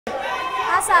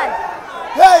Hassan.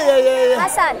 Hey.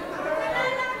 Hassan.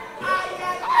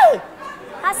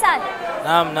 Hassan.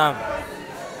 Naam.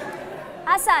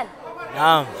 Hassan.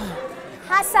 Naam.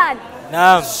 Hassan.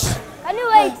 Naam. Can you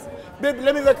wait? Baby,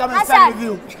 let me come and Hassan. stand with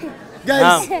you.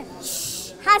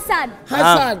 Guys. Hassan.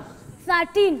 Hassan.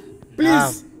 13.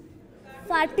 Please.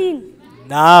 13.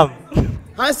 Naam.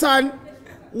 Hassan.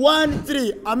 1,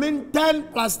 3. I mean 10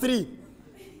 plus 3.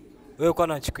 Wewe uko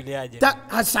unachukuliaje?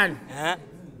 Hassan. Eh?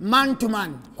 Man to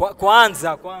man.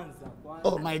 Kwanza.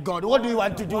 Oh my God, what do you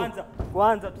want to do?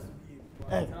 Kwanza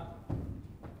Hey.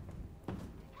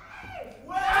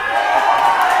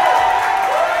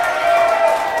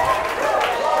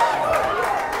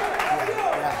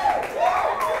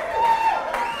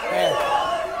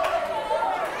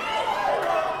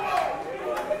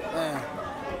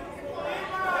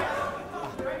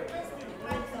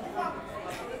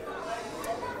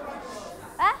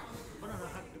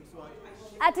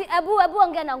 Ati ebu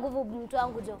ongea na nguvu mtu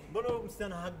wangu jo. Mbona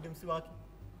msichana hug msi wake?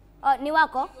 Ni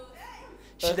wako?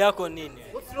 Shida yako nini?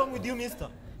 What's wrong with you, mister?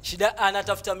 Shida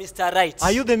anatafuta Mr.Right.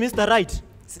 Are you the Mr.Right?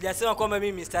 Sijasema kwamba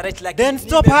mimi Mr.Right like. Then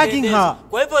stop hugging her.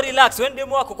 Kwa hivyo relax, wewe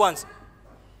demu wako kwanza.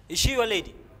 Is she your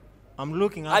lady? I'm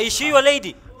looking at. Is she your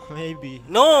lady? Maybe.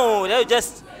 No,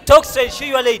 just talk straight. Is she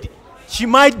your lady? She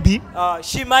might be.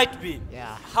 She might be.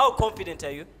 Yeah. How confident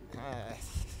are you?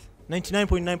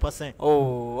 99.9%.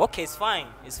 Oh, okay, it's fine.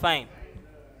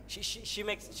 She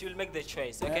will make the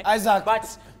choice, okay? Isaac.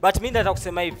 But mimi nataka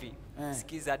kusema hivi.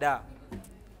 Sikiza da.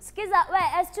 Sikiza, wait,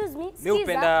 excuse me.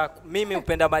 Sikiza. Mimi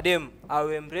upenda madem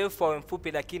awe mrefu awe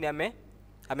mfupi lakini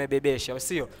amebebesha,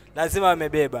 sio? Lazima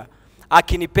amebeba.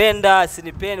 Akinipenda,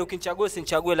 sinipende, ukinichagua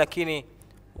sinichague lakini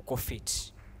uko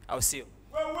fit. Au sio?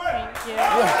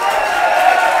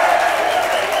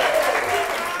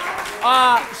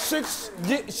 Six.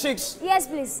 Yes,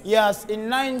 please. Yes, in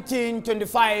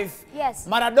 1925, Yes.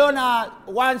 Maradona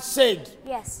once said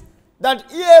Yes. that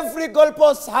every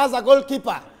goalpost has a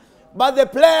goalkeeper, but the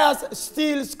players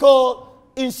still score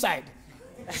inside.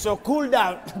 So cool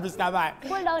down, Mr. Man.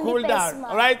 Cool down,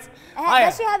 all right?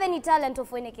 Does she have any talent of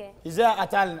Weneke? Is there a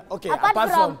talent? Okay, Apart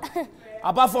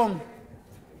from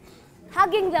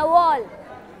hugging the wall.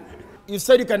 you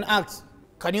said you can act.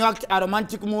 Can you act a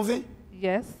romantic movie?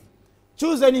 Yes.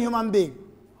 Choose any human being.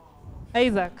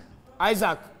 Isaac.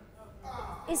 Isaiah.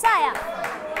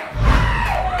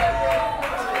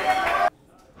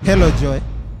 Hello, Joy.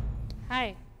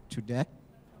 Hi. Today,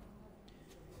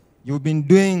 you've been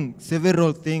doing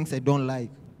several things I don't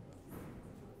like.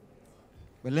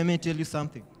 But let me tell you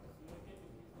something.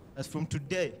 As from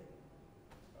today,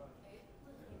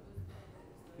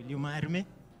 will you marry me?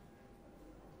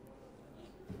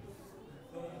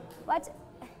 What?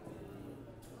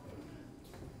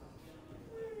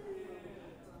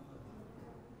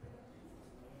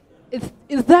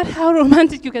 Is that how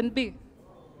romantic you can be?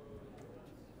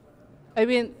 I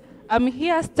mean, I'm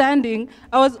here standing.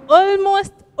 I was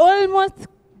almost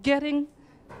getting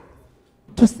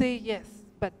to say yes,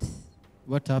 but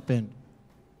What happened?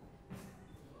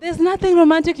 there's nothing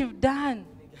romantic you've done.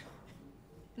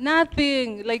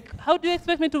 Nothing. Like, how do you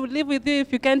expect me to live with you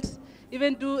if you can't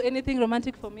even do anything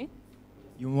romantic for me?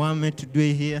 You want me to do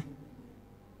it here?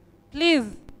 Please.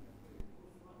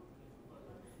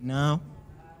 Now?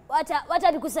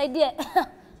 Wacha nikusaidie.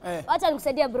 Wacha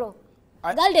nikusaidie bro.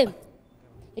 Galdem.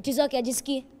 It is okay,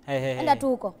 ajiski. Enda tu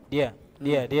huko. Yeah.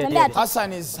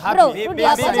 Hassan is happy. Bro, rudi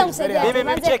hapo, wacha msaidie.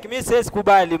 Mimi siwezi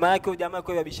kubali maana yake jamaa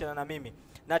kwa bishana na mimi.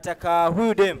 Nataka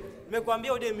huyu dem.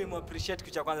 Nimekuambia huyu dem mimi appreciate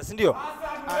kitu cha kwanza, si ndio?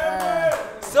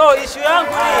 So issue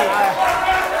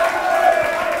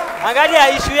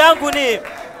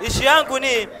yangu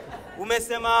ni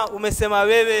umesema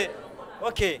wewe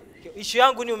okay. Issue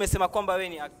yangu ni umesema kwamba wewe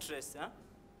ni actress,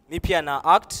 Mimi pia na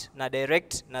act, na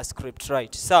direct, na script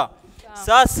write. Sawa.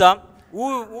 Sasa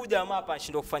huyu jamaa hapa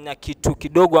anashindwa kufanya kitu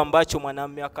kidogo ambacho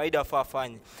mwanamume wa kawaida afaa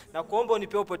afanye. Na kuomba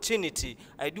unipe opportunity,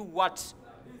 I do what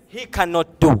he cannot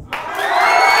do.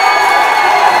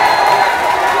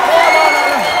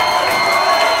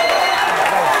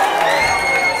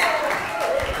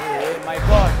 My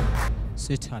God.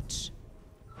 Sweetheart,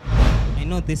 I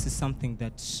know this is something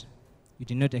that you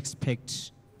did not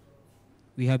expect.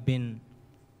 We have been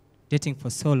dating for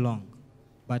so long,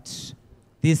 but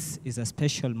this is a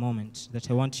special moment that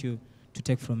I want you to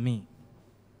take from me.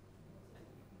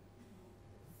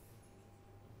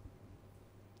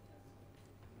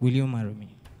 Will you marry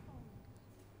me?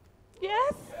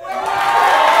 Yes.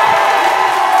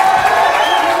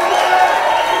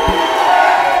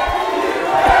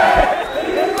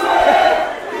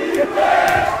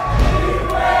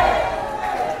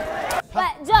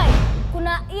 Joy,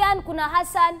 kuna Ian, kuna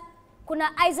Hassan,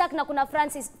 kuna Isaac na kuna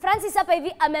Francis. Francis hapa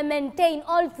hivi maintain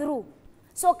all through.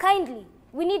 So kindly,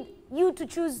 we need you to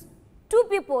choose 2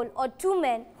 people or 2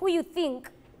 men who you think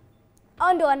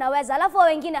ndo wanaweza, alafu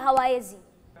wengine hawaezi.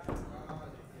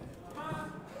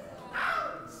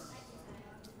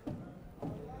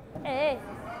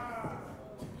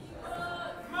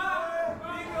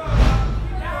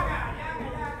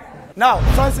 Now,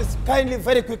 Francis, kindly,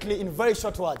 very quickly, in very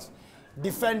short words,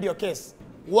 defend your case.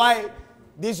 Why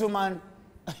this woman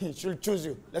should choose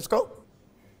you. Let's go.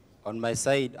 On my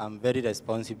side, I'm very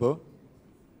responsible.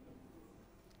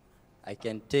 I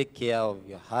can take care of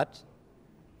your heart.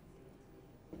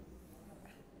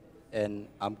 And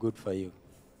I'm good for you.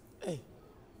 Hey,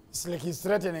 it's like he's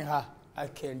threatening her. I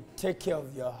can take care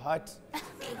of your heart.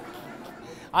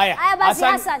 Aya,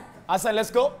 Hassan. Hassan,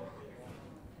 let's go.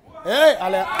 Hey,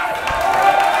 Aya.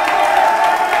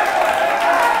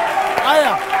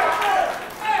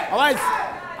 All right,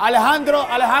 Alejandro,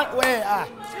 wait.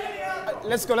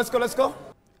 Let's go.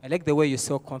 I like the way you're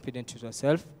so confident with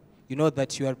yourself. You know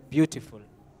that you are beautiful.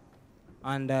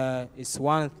 And it's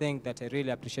one thing that I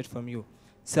really appreciate from you.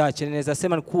 Sasa cheneza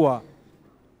sema ni kuwa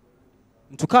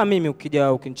mtu kama mimi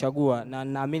ukija ukinichagua na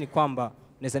naamini kwamba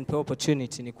unaweza nipa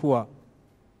opportunity ni kuwa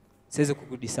siwezi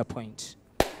kukudisappoint.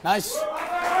 Nice.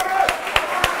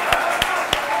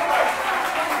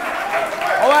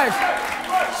 All right.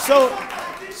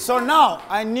 So now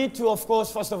I need to, of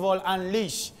course, first of all,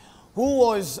 unleash who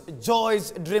was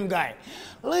Joy's dream guy.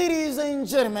 Ladies and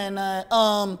gentlemen,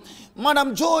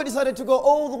 Madam Joy decided to go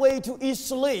all the way to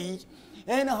East Leigh,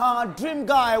 and her dream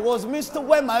guy was Mr.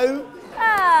 Wemo.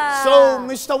 So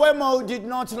Mr. Wemo did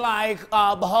not like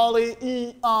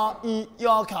Bahali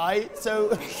Yorkai.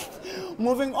 So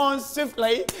moving on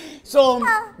swiftly. So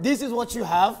this is what you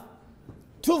have.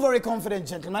 2 very confident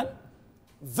gentlemen.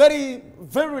 Very,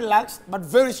 very relaxed, but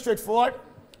very straightforward.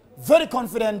 Very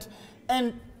confident,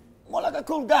 and more like a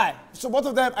cool guy. So both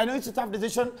of them, I know it's a tough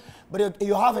decision, but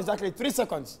you have exactly 3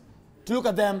 seconds to look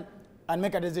at them and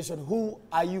make a decision. Who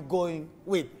are you going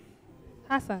with?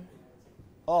 Hassan.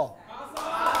 Oh.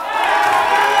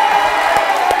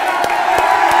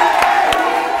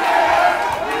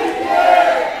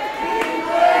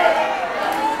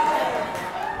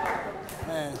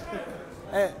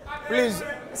 Please,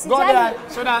 go there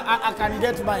so that I can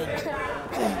get mine.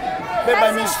 Babe,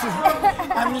 I missed you.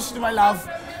 I missed you, my love.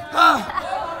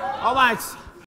 All right.